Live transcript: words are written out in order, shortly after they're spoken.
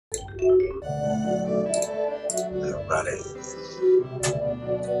Alrighty.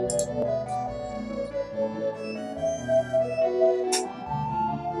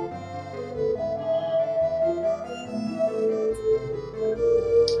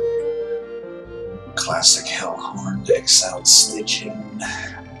 Classic Hellhorn decks out stitching.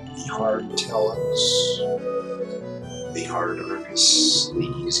 The hard Talons, the hard Argus, the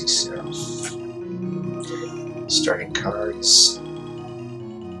easy Seraph. Starting cards,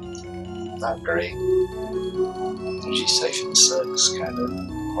 not great. Energy Siphon sucks, kinda.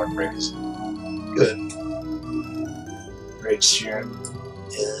 Hornbreak is good. Rage Serum,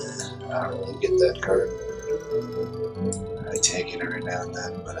 I don't really get that card. I take it every now and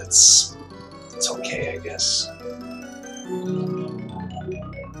then, but it's okay, I guess.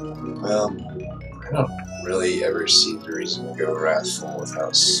 Well, I don't really ever see the reason to go Wrathful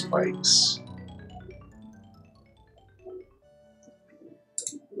without spikes.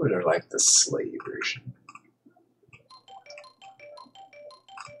 Would have liked the Slay version.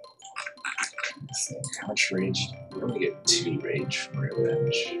 How much rage? You only get 2 rage from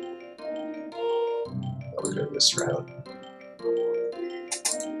Revenge. I'll go this route.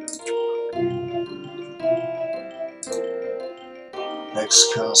 X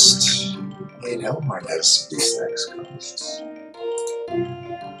cost. Hellhorn has some decent X costs.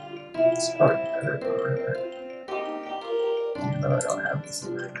 It's probably better than River. Even though I don't have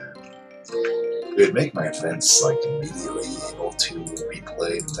anything right now. It would make my events like immediately able to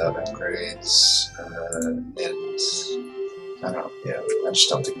replay without upgrades. And I don't know, yeah, I just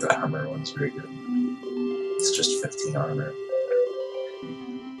don't think the armor one's very good. It's just 15 armor.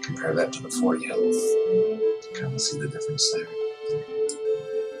 Compare that to the 40 health. You kind of see the difference there.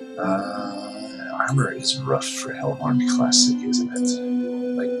 Armor is rough for Hellhorn Classic, isn't it?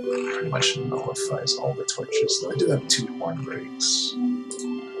 Like, pretty much nullifies all the torches. Though I do have 2 horn breaks.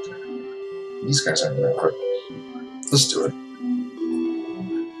 These guys aren't that hard. Let's do it.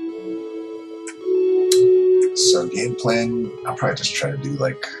 So game plan, I'll probably just try to do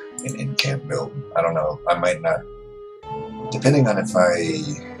like an in-camp build. I don't know, I might not. Depending on if I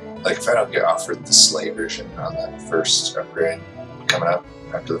don't get offered the Slay version on that first upgrade coming up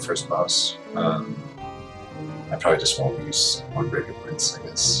after the first boss, I probably just won't use Hornbreaker Prince, I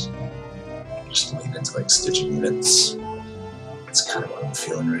guess. Just lean into like stitching units. That's kind of what I'm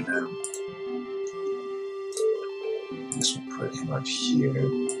feeling right now. I guess we'll put him up here.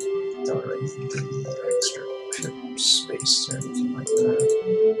 Don't really need the extra pip space or anything like that.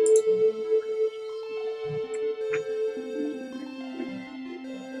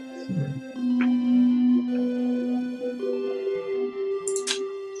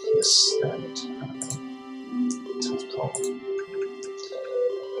 Yes, that. Tough call.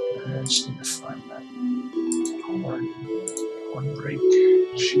 I just need to find that horn break.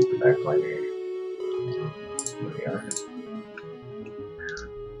 Shoot the backliner. Here we are.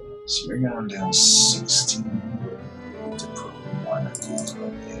 So you're going down 16 to put 1 of these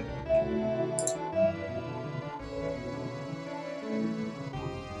right here.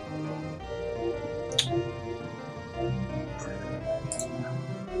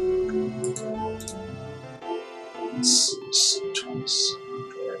 Let's see, 27.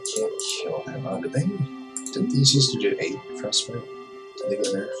 I can't kill him. Oh, didn't these used to do 8 frostbite? Did they get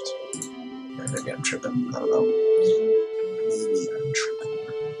nerfed? Or maybe I'm tripping. I don't know. Maybe I'm tripping.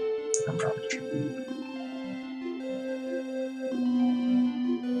 I'm probably tripping.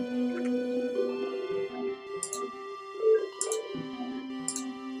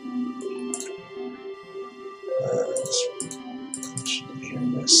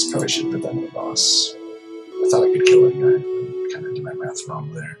 Probably should put that on the boss. I thought I could kill that guy, but kind of did my math wrong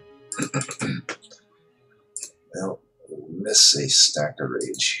there. Well, we'll miss a stack of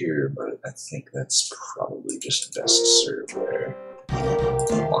rage here, but I think that's probably just best served there.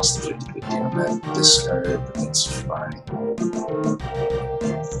 Lost the 50-50 on that discard, but that's fine.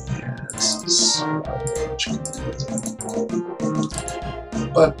 Yeah, this is not much good.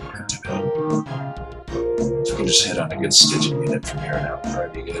 But not too bad. If we can just hit on a good stitching unit from here on out,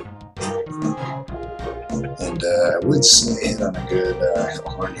 probably be good. And I would say hit on a good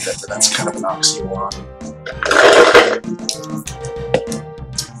Hellhorn unit, but that's kind of an oxymoron.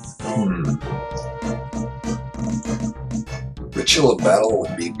 Ritual of Battle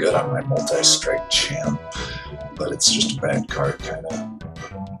would be good on my multi-strike champ, but it's just a bad card, kind of,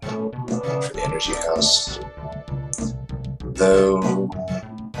 for the energy house. Though,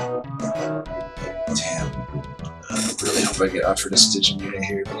 damn, I really hope I get offered a stitching unit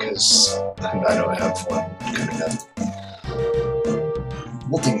here because I don't have one coming up.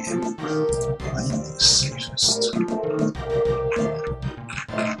 Molting him might be the safest.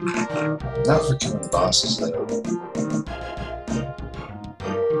 Not for killing bosses though.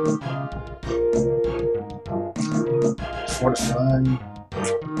 4 to 5?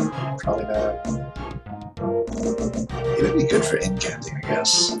 Probably not. It would be good for incanting, I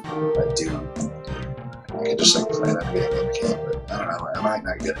guess. I do. I could just like plan on getting incant, but I don't know. I might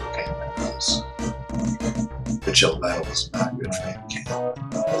not get incant because the chill battle is not good for incant.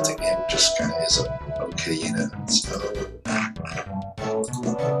 Multi-game just kind of is an okay unit, so.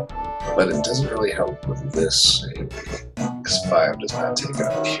 But it doesn't really help with this, because 5 does not take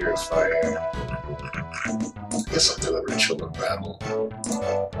out Purifier. I guess I'll do a Ritual of Battle.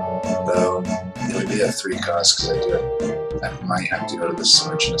 Though, it would be a 3 cost, because I might have to go to the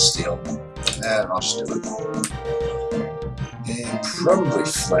Merchant of Steel. I'll just do it. And probably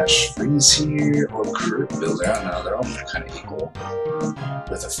Flash Freeze here, or Crypt Builder. I don't know, they're all kind of equal.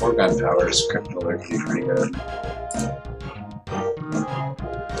 With a 4-gun powers, Crypt Builder could be pretty good.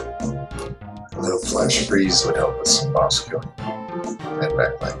 Though Flash Freeze would help with some boss killing and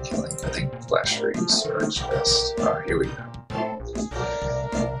backline killing. I think Flash Freeze is best. Oh, here we go.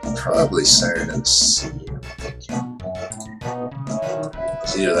 Probably Siren of the Sea, I'm thinking.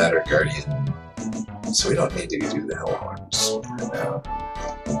 It's either that or Guardian. So we don't need to do the Hellhorns right now.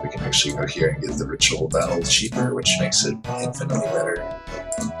 We can actually go here and get the Ritual Battle cheaper, which makes it infinitely better.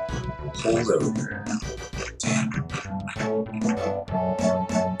 Holdover. Damn.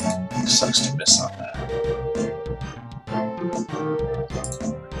 Sucks to miss on that.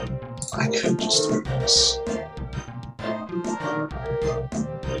 I could just do this.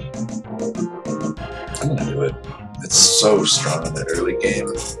 I'm gonna do it. It's so strong in the early game.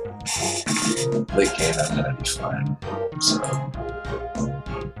 Late game, I'm gonna be fine. So,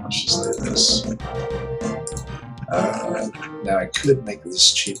 let's just do this. Now I could make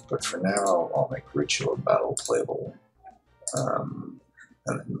this cheap, but for now, I'll make Ritual Battle playable.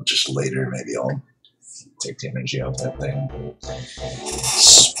 And then just later, maybe I'll take the energy off that thing.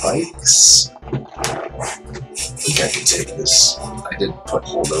 Spikes. I think I can take this. I did put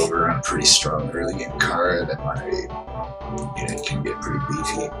Holdover on a pretty strong early game card, and my unit can get pretty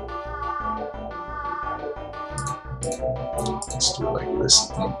beefy. Let's do it like this,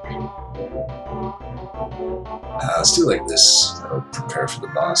 I think. Let's do it like this. That'll prepare for the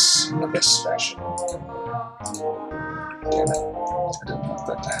boss in the best fashion. Damn it. I didn't want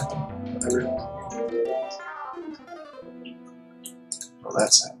that to happen. Whatever. Well,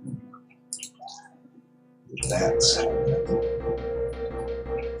 that's happening. That's happening.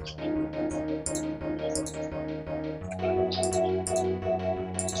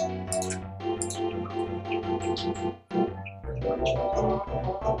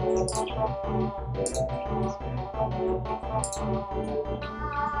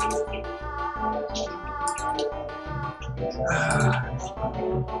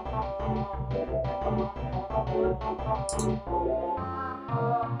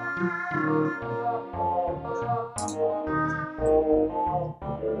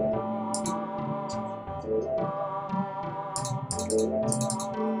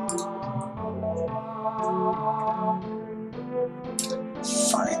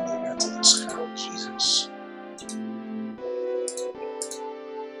 Finally got to this card, Jesus.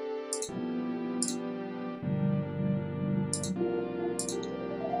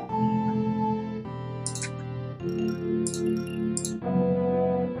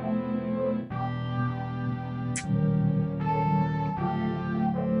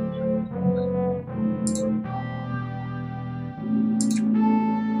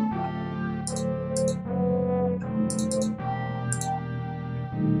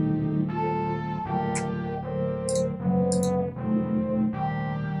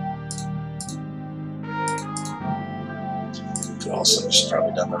 Also, just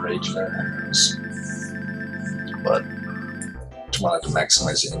probably done the rage there. But just wanted to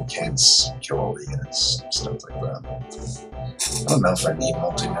maximize the incants, kill all the units, stuff like that. I don't know if I need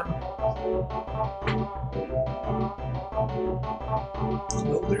multi-man.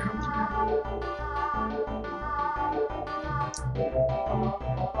 Builder.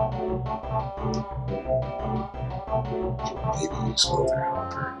 Maybe use Builder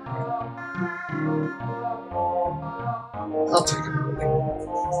Helper. I'll take it early.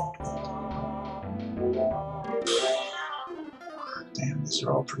 Damn, these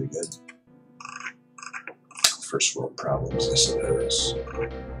are all pretty good. First world problems, I suppose.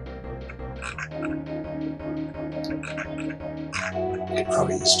 Could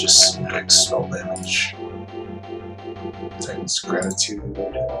probably use just some big spell damage. Titan's Gratitude.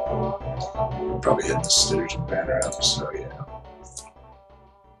 Probably hit the Sturgeon banner up, so yeah.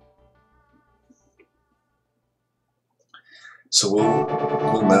 So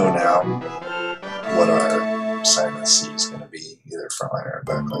we'll know now what our Silent C is going to be, either frontliner or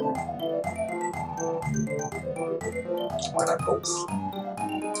backliner. Why not both?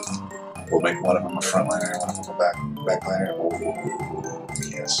 We'll make one of them a frontliner, one of them a backliner. Oh,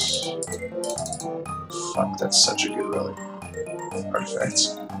 yes. Fuck, that's such a good relic.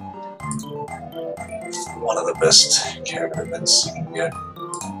 Artifacts. One of the best cabinet events you can get.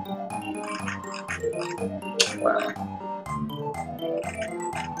 Wow.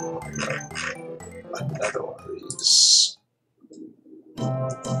 Another one of these.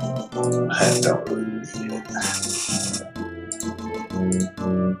 I don't really need it.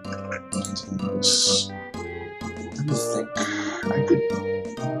 Let me think. I could.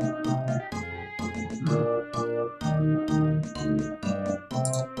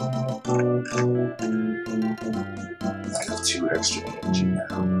 I have 2 extra energy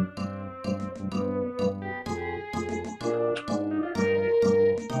now.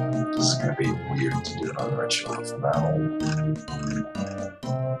 This is gonna be weird to do it on Ritual of Battle.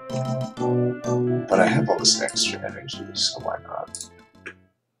 But I have all this extra energy, so why not?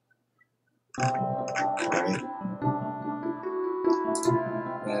 Right?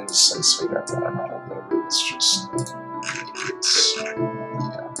 And since we got that on Holdover, let's just make it,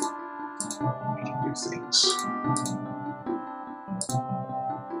 yeah, we can do things.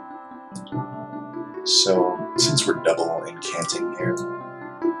 So, since we're double incanting here,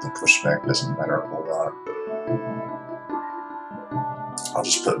 the pushback doesn't matter a whole lot. I'll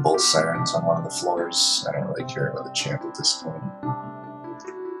just put both sirens on one of the floors. I don't really care about the champ at this point.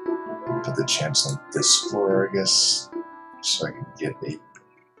 Put the champs on this floor, I guess, so I can get a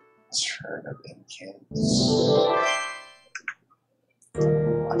turn of incants.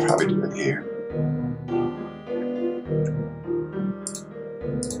 I'll probably do it here.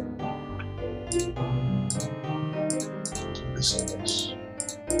 This is.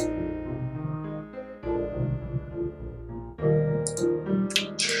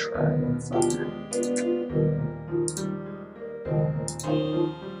 Shrine of Thunder.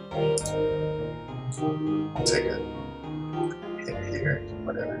 I'll take a hit here,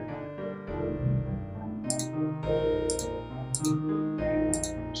 whatever.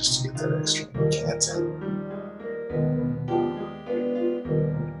 Just to get that extra incant.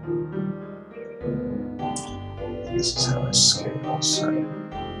 This is how I scale, so.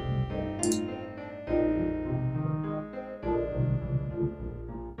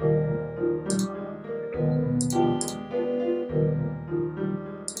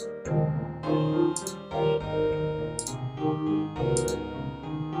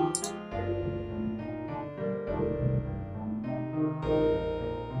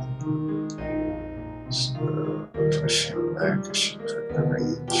 So, push him back, I should put the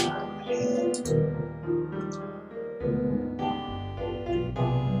rage on him.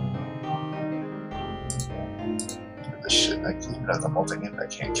 The shit, I keep another multing him, I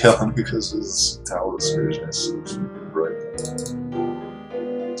can't kill him because his Talus version is so broken.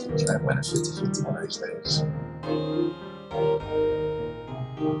 Can I win a 50-50 one of these days?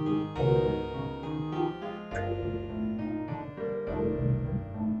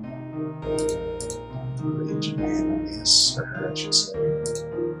 Rage Man, yes, sir, I should say.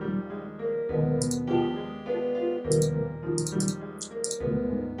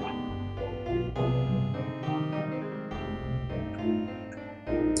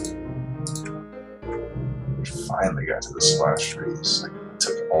 We finally got to the splash trees. Like, it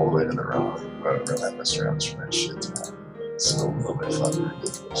took all the way to the relentless rounds for that shit to happen. It's still a little bit fucking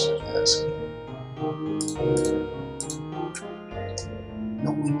ridiculous, if you ask me.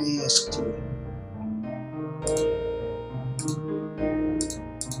 No one asked you.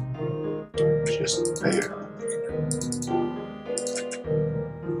 Just there.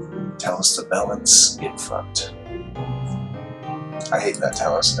 Tell us to balance, get fucked. I hate that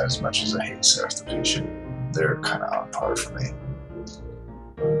Talus as much as I hate Seraph the Patient. They're kind of on par for me.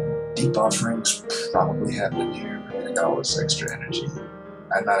 Deep offerings probably happened here. I mean, I got all this extra energy.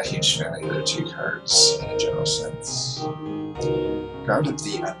 I'm not a huge fan of the other 2 cards in a general sense. Guard of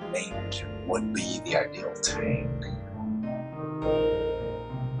the Unnamed would be the ideal tank.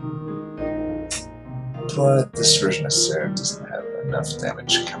 But this version of Seraph doesn't have enough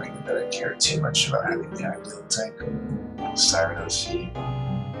damage coming in that I care too much about having the ideal tank. Siren OC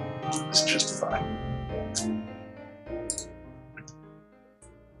is just fine.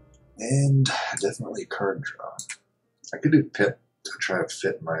 And definitely card draw. I could do Pip to try to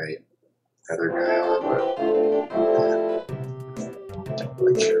fit my other guy on, but don't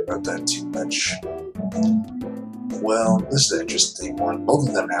really care about that too much. Well, this is an interesting one. Both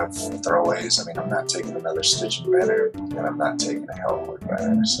of them have throwaways. I mean, I'm not taking another Stitch and Banner, and I'm not taking a Hellboy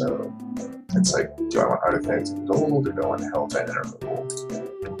Banner, so it's like, do I want Artifacts and Gold, or do I want Hellboy and removal?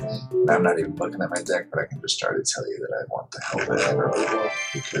 And I'm not even looking at my deck, but I can just try to tell you that I want the Hellboy and removal,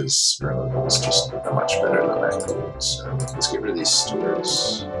 because removal is just much better than that gold. So let's get rid of these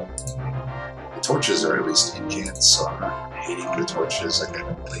Stewards. The torches are at least incants, so I'm not hating the torches like I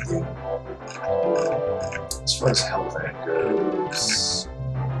normally do. As far as Hellboy goes,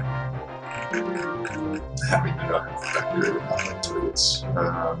 I mean, I don't have that good enough into it.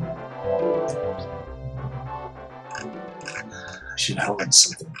 I should Hellboy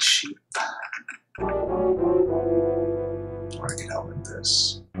something cheap. Or I can Hellboy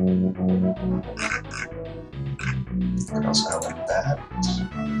this. I can also Hellboy that.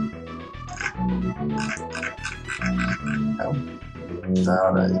 Oh,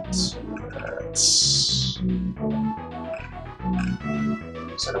 without it, that's...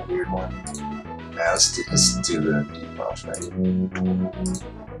 Is that a weird one? Yeah, let's do the debuff, right?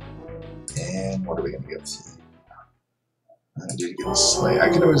 And what are we going to give to you? I do get a Slay. I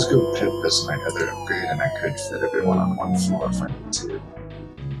could always go Pip as my other upgrade, and I could fit everyone on one floor if I need to.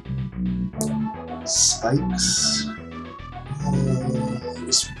 Spikes.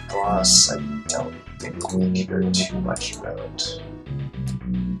 This boss, I don't think we care too much about.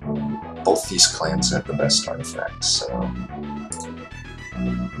 Both these clans have the best artifacts, so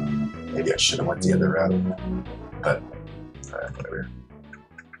maybe I should have went the other route, but whatever.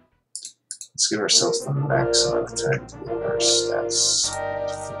 Let's give ourselves the max amount of time to get our stats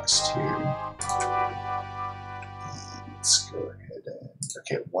fixed here. And let's go ahead and...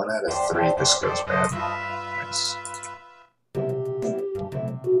 Okay, 1 out of 3, this goes bad. Nice.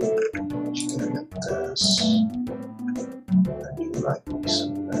 Just gonna get this. I do like me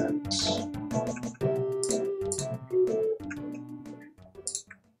some of that.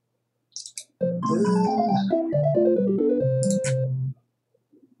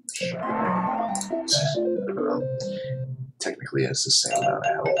 Technically has the same amount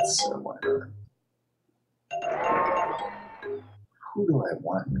of health, so why not? Who do I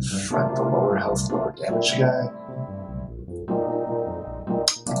want in front? The lower health, lower damage guy?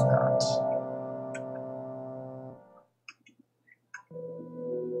 Not.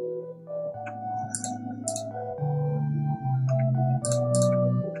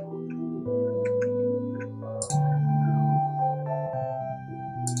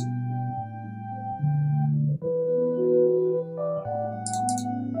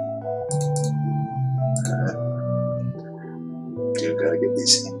 Gotta get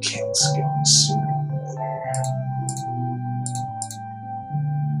these incants going sooner or later.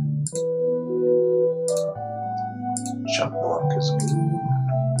 Jump block is good.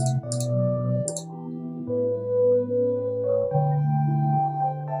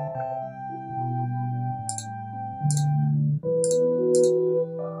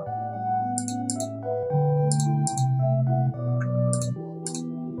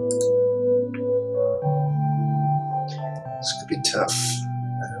 This could be tough.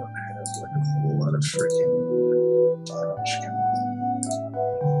 I don't have like a whole lot of freaking damage coming in.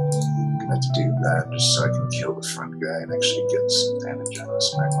 I'm gonna have to do that just so I can kill the front guy and actually get some damage on this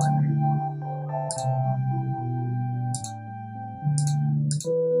backliner.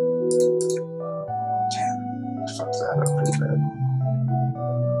 Damn, I fucked that up pretty bad.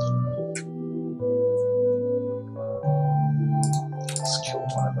 Let's kill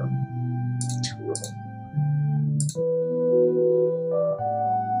one of them. 2 of them.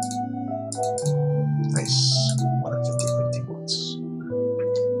 Nice. 1 of 50 once.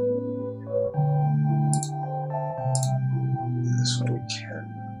 This one we can.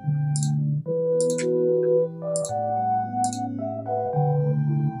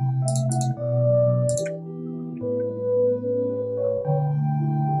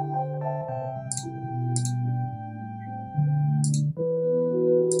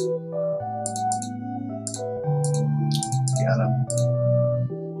 Got him.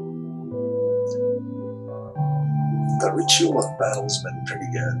 The Ritual of Battle's been pretty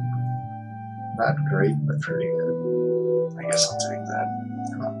good. Not great, but pretty good. I guess I'll take that.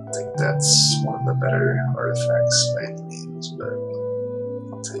 I don't think that's one of the better artifacts by any means, but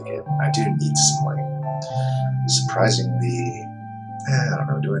I'll take it. I do need some, like, surprisingly... I don't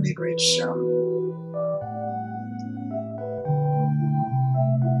know, do I need Rage Jump?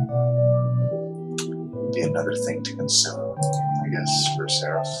 Be another thing to consume, I guess, for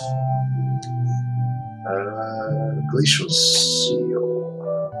Seraph. Glacial Seal.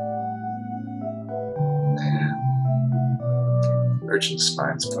 Urchin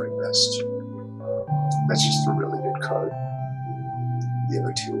Spine's probably best. That's just a really good card. The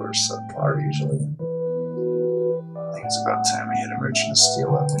other two are subpar usually. I think it's about time we hit a Merchant of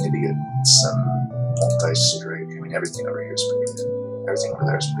Steel up. We need to get some multi-strike. I mean, everything over here is pretty good. Everything over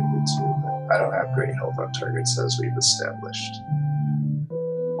there is pretty good too, but I don't have great health on targets as we've established.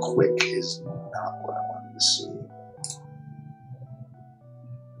 Quick is not what I wanted to see.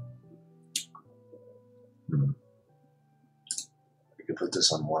 We could put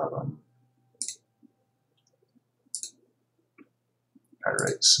this on one of them.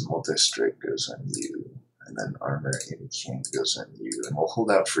 Alright, so multi-strike goes on you, and then armor in king goes on you, and we'll hold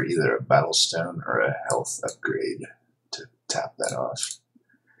out for either a battle stone or a health upgrade to tap that off.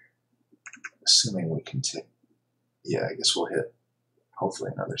 Assuming we can take, yeah, I guess we'll hit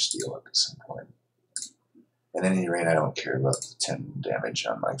hopefully another steel up at some point. At any rate, I don't care about the 10 damage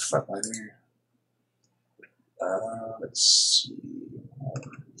on my frontliner. Let's see, more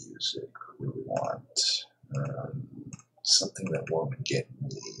music. What do we want? Something that won't get me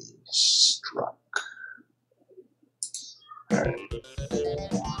struck. Alright.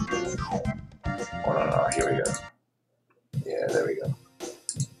 Oh, no, here we go. Yeah, there we go.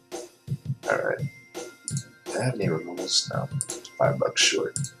 Alright. Do I have any removals? No. $5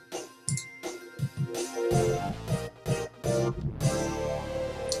 short.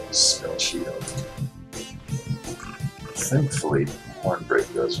 Spell shield. Thankfully,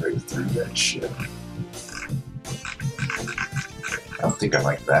 Hornbreak goes right through that shit. I don't think I'm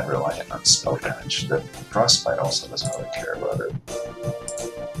like that reliant on spell damage. The Frostbite also doesn't really care about it.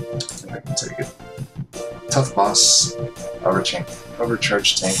 I think I can take it. Tough boss.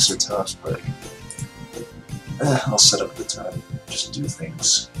 Overcharged tanks are tough, but I'll set up the time. Just do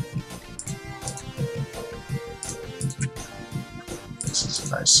things. This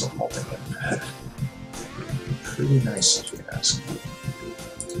is a nice little molting in. Pretty nice if you ask me.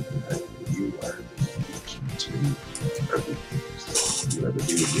 You are the king to you are the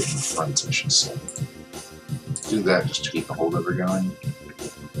dude in front, I should say. Do that just to keep the holdover going.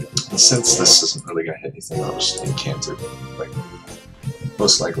 And since this isn't really going to hit anything, I'll just incant it. Like,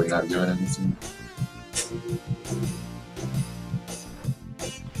 most likely not doing anything.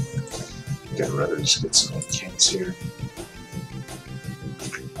 I'd rather just get some incants here.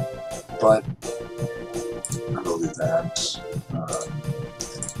 But I will do that.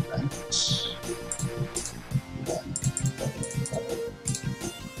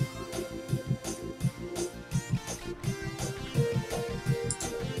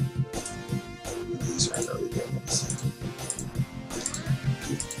 These aren't really doing anything.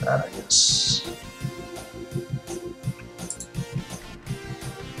 Keep that, I guess.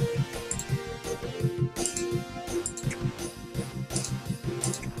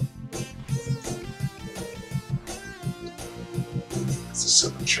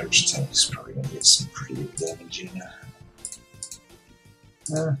 Supercharged tank is probably going to get some pretty good damage in.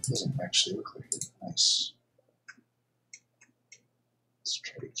 Doesn't actually look like it. Nice. Let's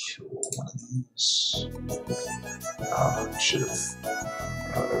try to kill one of these. Oh, should have.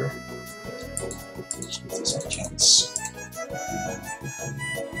 Whatever. Let's get these incants.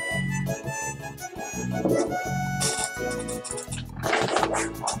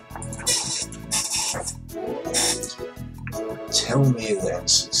 Tell me the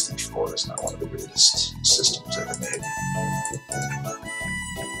N64 is not one of the greatest systems ever made.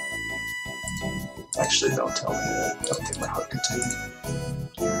 Actually, don't tell me that. Don't think my heart could take it.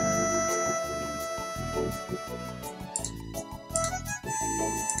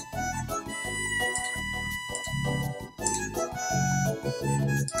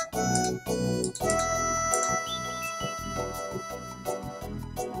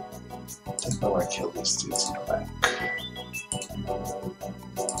 I want to kill these dudes in the back.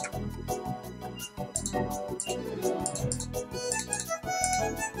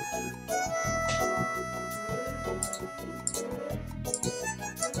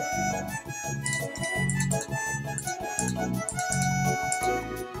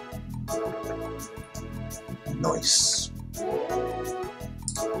 Nice.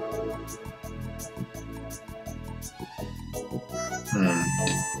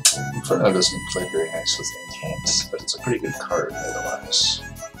 Inferno doesn't play very nice with incants, but it's a pretty good card otherwise.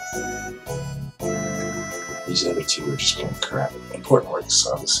 These other two are just getting crap. Important works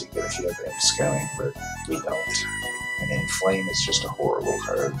obviously good if you have them scaling, but we don't. And Inflame is just a horrible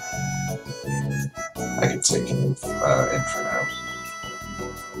card. I could take an Inferno.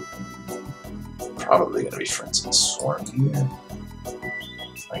 Probably going to be Friends and Swarm here,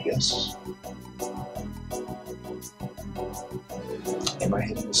 I guess. Am I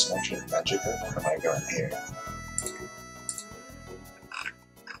hitting this Magic or am I going here?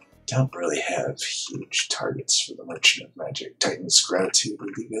 don't really have huge targets for the Merchant of Magic. Titan's Gratitude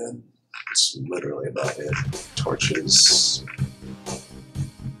would be good. It's literally about it. Torches.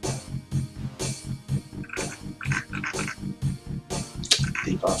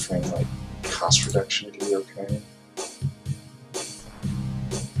 Deep Offering, like, cost reduction could be okay.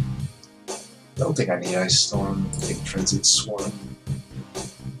 I don't think I need Ice Storm. I think Frenzied Swarm.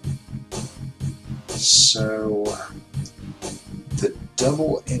 So, the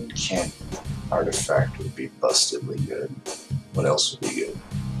double incant artifact would be bustedly good. What else would be good?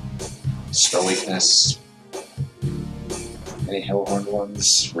 Spell Weakness. Any Hellhorn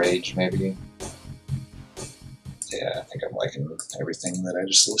ones? Rage, maybe? Yeah, I think I'm liking everything that I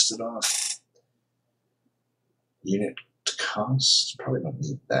just listed off. Unit cost? Probably don't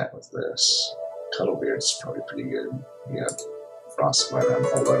need that with this. Cuddlebeard's probably pretty good. We got Frostbite on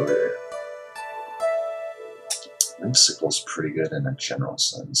Holdover. Limsicle's pretty good in a general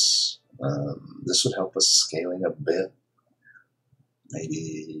sense. This would help us scaling a bit.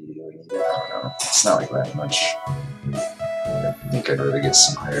 Maybe we need it, I don't know. It's not like that much. I think I'd rather get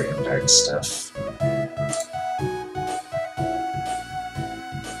some higher impact stuff.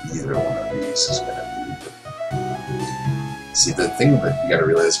 Either one of these is gonna be. See, the thing that you gotta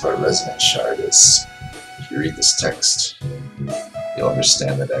realize about Resonant Shard is, if you read this text, you'll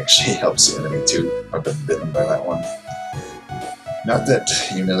understand that it actually helps the enemy too. I've been bitten by that one. Not that,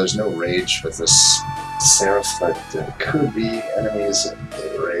 you know, there's no rage with this Seraph, but there could be enemies that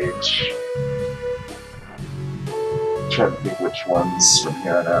get rage. I'm trying to think which ones from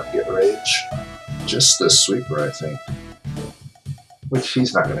here on out get rage. Just the Sweeper, I think. Which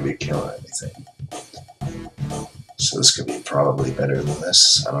he's not going to be killing anything. So this could be probably better than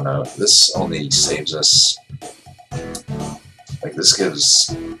this. I don't know. This only saves us. Like, this gives,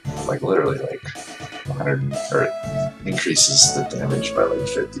 like, literally, like, 100, or increases the damage by, like,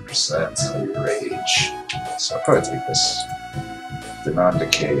 50% of your rage. So I'll probably take this. The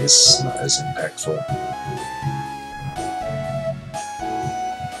non-decay is not as impactful.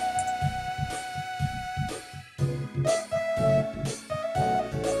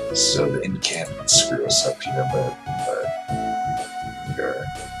 So the incant would screw us up here, but sure.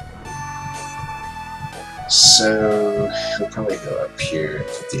 So he'll probably go up here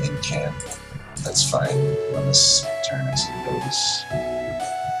with the incant. That's fine on this turn, I suppose.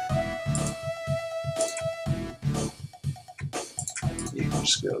 You can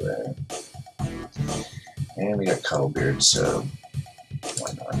just go there. And we got Cuddlebeard, so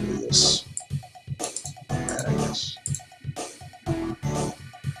why not do this? I guess.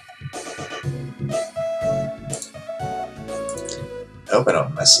 I hope I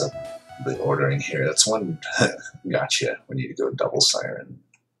don't mess up the ordering here. That's one gotcha. We need to go double Siren.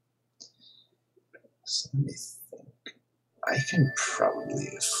 So let me think. I can probably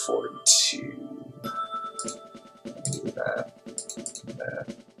afford to do that.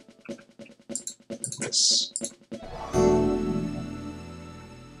 This.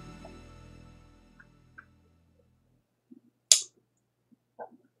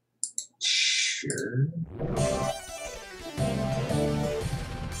 Sure.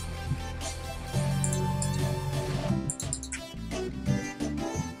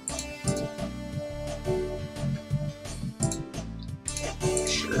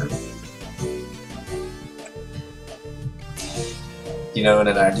 You know, in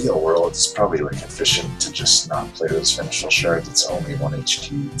an ideal world, it's probably like efficient to just not play those Vengeful Shards. It's only 1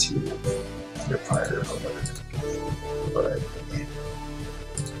 HP to your fire or whatever. But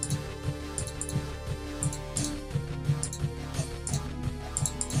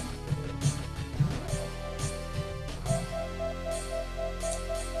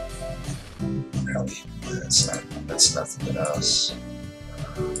really, that's nothing else.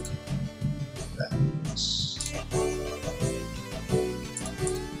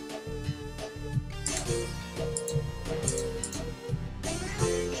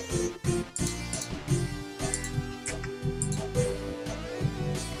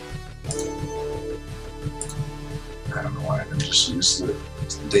 I don't know why I didn't just use the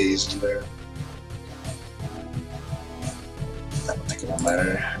dazed there. I don't think it will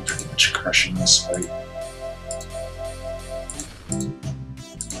matter. I'm pretty much crushing this fight.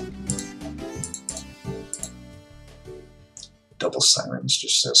 Double Siren's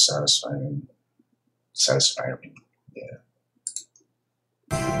just so satisfying. Satisfying, yeah.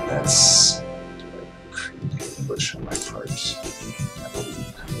 That's pretty English on my part, I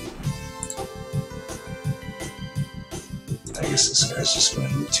believe. I guess this guy's just going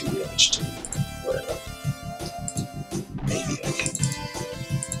to do 2 damage to me, but maybe I can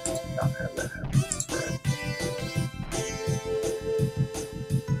not have that happen.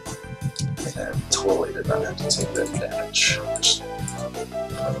 not have to take that damage. Just like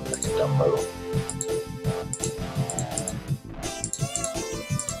a Dumbo.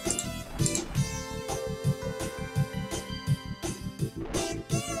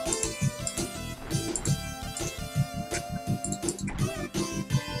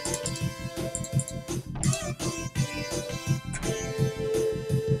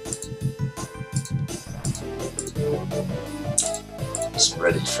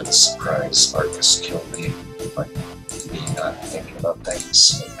 Ready for the surprise Arcus kill me, like me not thinking about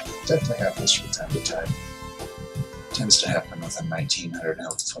things. It definitely happens from time to time. It tends to happen with a 1900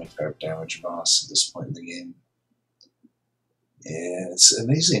 health, 25 damage boss at this point in the game. Yeah, it's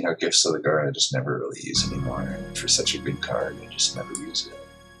amazing how Gifts of the Guard I just never really use anymore. For such a good card, I just never use it.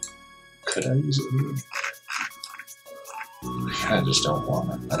 Could I use it really? I kinda just don't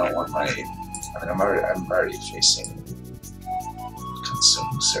want it. I don't want my... I mean, I'm already facing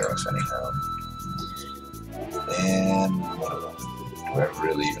Consume Seraph anyhow. And do I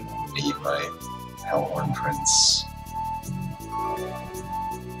really even need my Hellhorn Prince?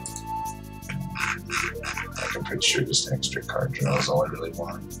 Like, I'm pretty sure just an extra card draw is all I really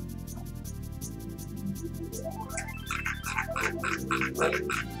want. Right.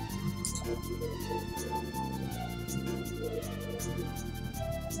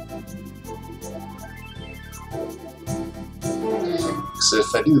 So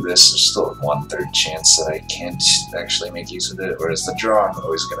if I do this, there's still a 1/3 chance that I can't actually make use of it, whereas the draw I'm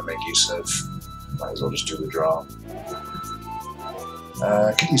always going to make use of. Might as well just do the draw.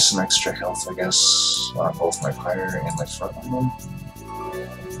 I could use some extra health, I guess, on both my Pyre and my frontliner.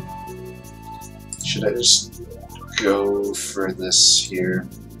 Should I just go for this here?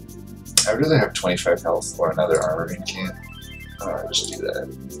 I'd rather have 25 health or another armoring can. Just do that.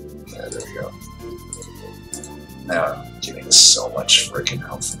 Yeah, there we go. Now I'm getting so much freaking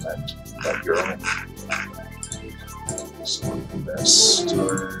health from that girl. So I'll do that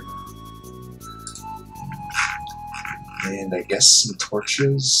Steward. And I guess some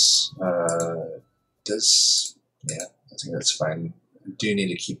torches. Yeah, I think that's fine. I do need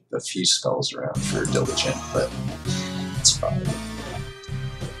to keep a few spells around for Diligent, but it's fine.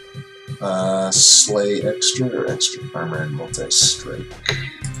 Slay extra or extra armor and multi-strike.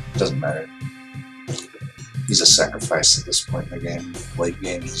 Doesn't matter. He's a sacrifice at this point in the game. Late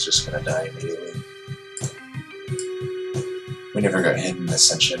game, he's just gonna die immediately. We never got hidden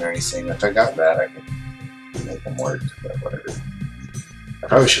Ascension or anything. If I got that, I could make them work, but whatever. I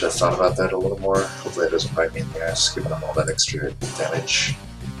probably should have thought about that a little more. Hopefully it doesn't bite me in the ass, giving them all that extra damage.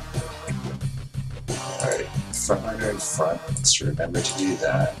 Alright, frontliner in front. Let's remember to do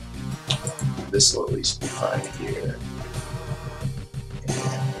that. This will at least be fine here.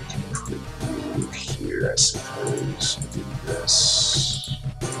 And we can put you here, I suppose. Do this,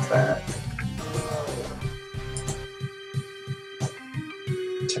 that.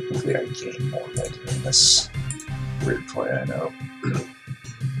 Technically, I gain more by doing this weird play, I know.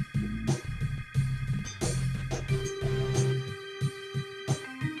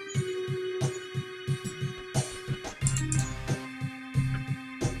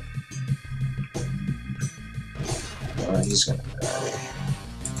 He's gonna die.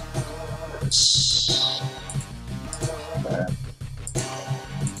 This. That.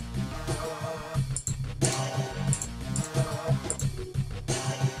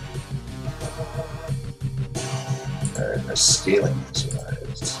 Alright, our scaling has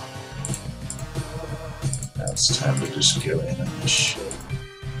arrived. Now it's time to just go in and shit.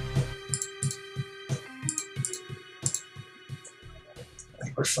 I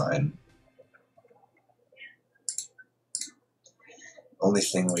think we're fine. Only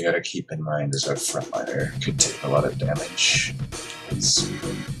thing we gotta keep in mind is our frontliner could take a lot of damage.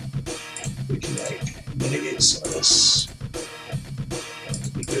 We can like mitigate some of this.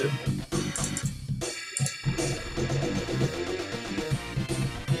 That'd be good.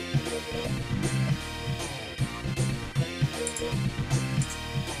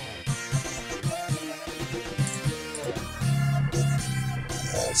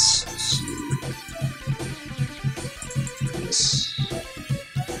 Let's see. This.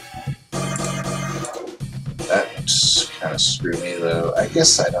 That kind of screw me though. I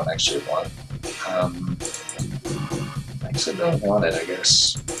guess I don't actually want I actually don't want it, I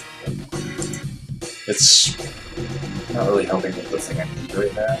guess. It's not really helping with the thing I need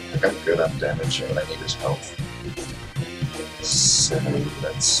right now. Like, I'm good on damage, and what I need is health. So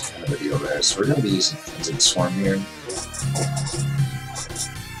that's kind of the deal there. So we're going to be using Frenzied Swarm here.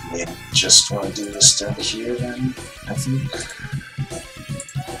 Maybe just want to do this down here then, I think.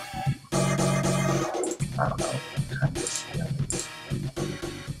 I don't know, kind of. Yeah.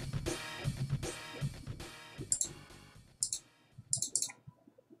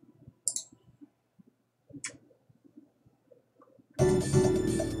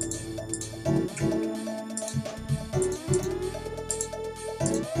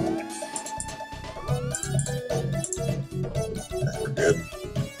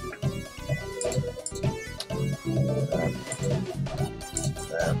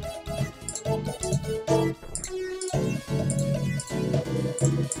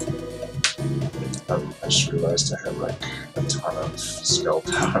 realized I had like a ton of spell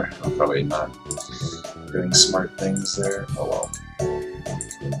power. I'm probably not doing smart things there. Oh well.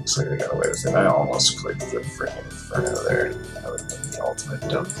 Looks like I got away with it. I almost clicked the frickin' Inferno there. That would have been the ultimate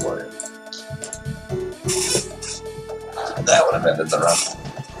dumb play. That would have ended the run.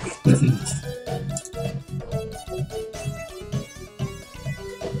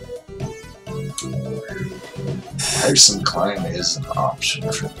 Harrison Climb is an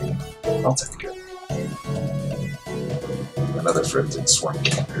option for me. I'll take it. Another Frenzied Swarm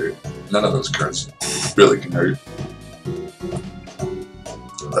can't hurt. None of those cards really can hurt.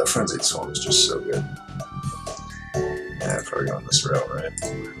 That Frenzied Swarm is just so good. Yeah, probably going this route, right?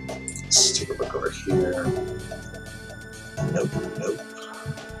 Let's take a look over here. Nope, nope.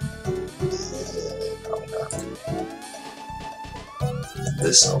 Probably not.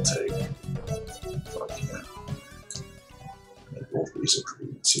 This I'll take. Fuck yeah. Maybe both of these are pretty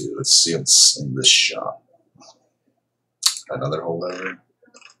good too. Let's see what's in this shop. Another holdover.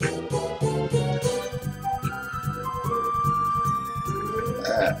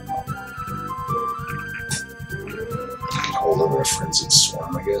 Holdover a Frenzied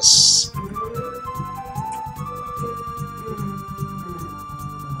Swarm, I guess.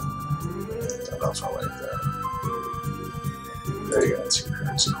 Don't know if I like that. There you go, 2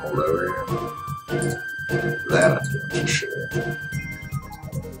 cards in holdover. That I'm doing for sure.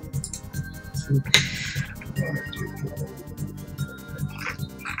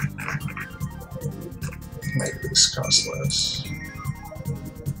 Make this cost less.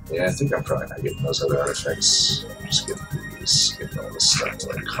 Yeah, I think I'm probably not getting those other artifacts. I'm just getting these, getting all this stuff to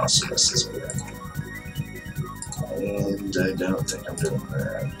like cost less as bad. And I don't think I'm doing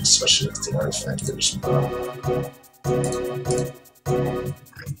that, especially with the artifact that just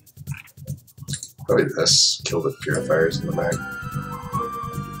probably this. Kill the purifiers in the back.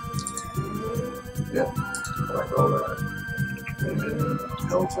 Yep, I like all that. And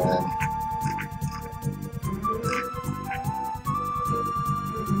health van.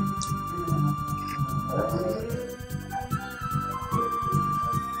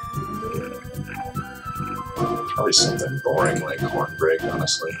 Probably something boring like Hornbreak,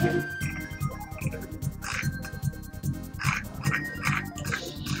 honestly. I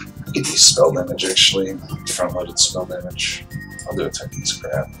could use spell damage actually, front-loaded spell damage. I'll do a Titan's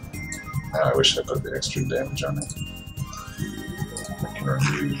crap. Now I wish I put the extra damage on it. I can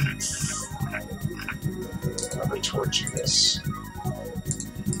remove another torch in this.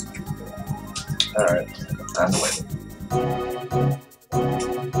 Alright, time to win.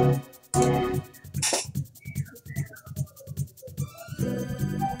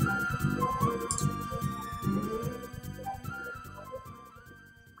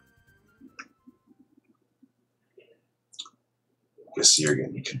 Guess you're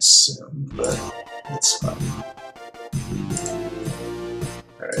getting consumed, but it's fun.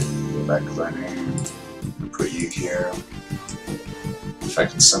 Alright, go back learning. Put you here. If I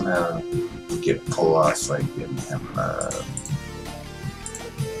can somehow get pull off like getting him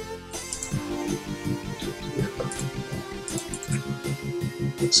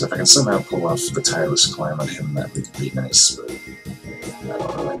so if I can somehow pull off the tireless climb on him, that would be nice, but I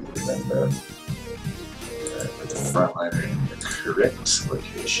don't really need that bad. Put the frontliner in the correct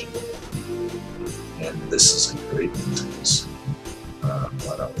location. And this is a great thing to use.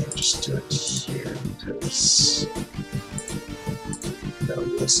 Why don't we just do it here, because that'll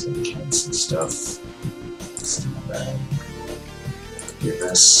give us some cans and stuff. Stand back. Do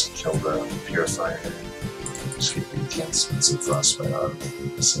this, kill the purifier. Just keep the enhancements and frostbite on.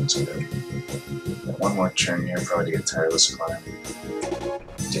 Seems good. Got one more turn here, probably to get tireless climb.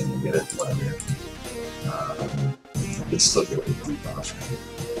 Didn't get it, whatever. It's still good with the off.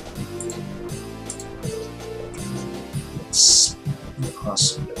 It's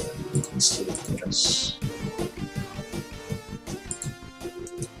possible. Let's do this.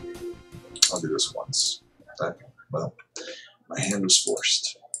 I'll do this once. Well, my hand was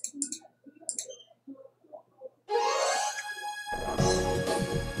forced.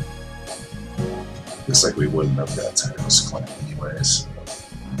 Looks like we wouldn't have got tireless climb anyways.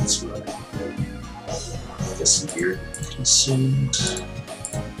 That's right. I guess you're consumed.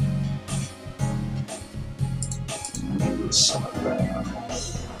 Maybe some of that.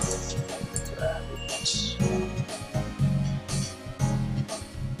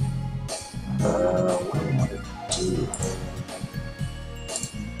 What do we want to do?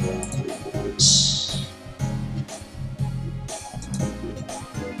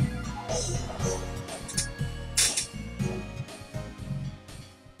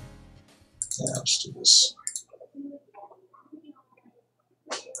 Yeah, let's do this.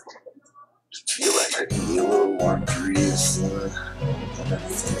 I feel like I can be a little wandering with other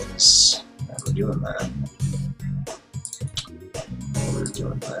things. And we're doing that. We're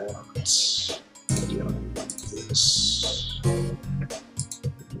doing that. We're doing this. We're doing this. We're doing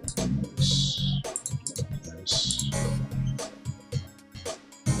this.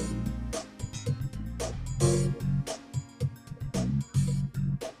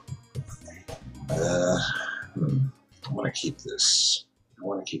 I want to keep this. I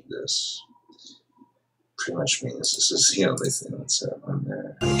want to keep this. Pretty much means this is the only thing that's happening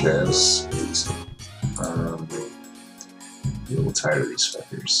there. I guess. I'm a little tired of these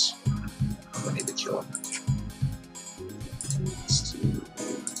fuckers. I need to kill them. Let's do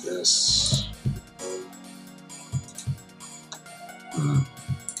this.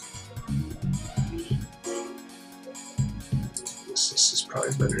 This is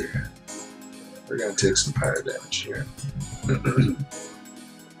probably better. We're gonna take some fire damage here. Get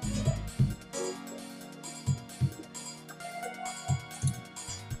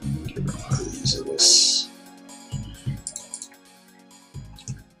rid of these of this.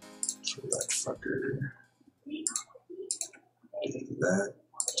 Kill that fucker. Do that.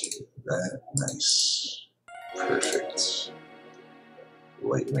 Do that. Nice. Perfect.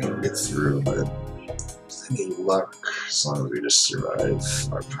 Lightning will get through, but any luck, as long as we just survive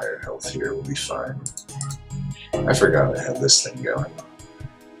our pyre health here, we'll be fine. I forgot I had this thing going.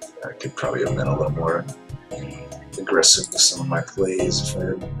 I could probably have been a little more aggressive with some of my plays if I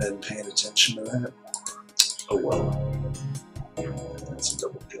had been paying attention to that. Oh well. That's a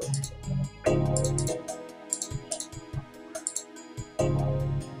double kill.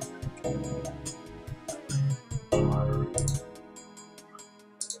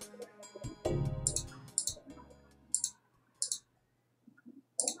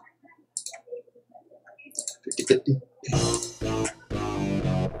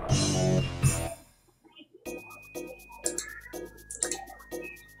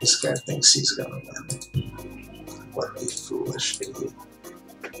 This guy thinks he's gonna win. What a foolish idiot.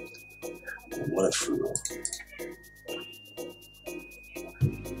 What a fool.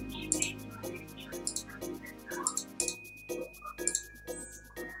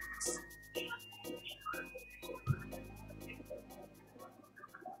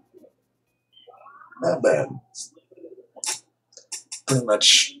 Not bad. Pretty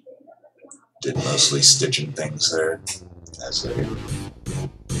much did mostly stitching things there. As I,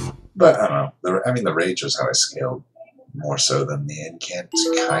 but I don't know. The rage was how I scaled more so than the incant,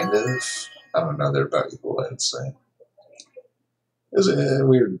 kind of. I don't know. They're about equal, I'd say. It was a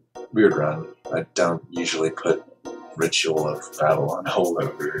weird run. I don't usually put Ritual of Battle on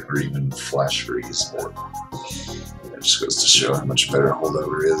Holdover or even Flash Freeze, but it just goes to show how much better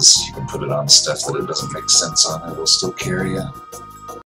Holdover is. You can put it on stuff that it doesn't make sense on, it will still carry you.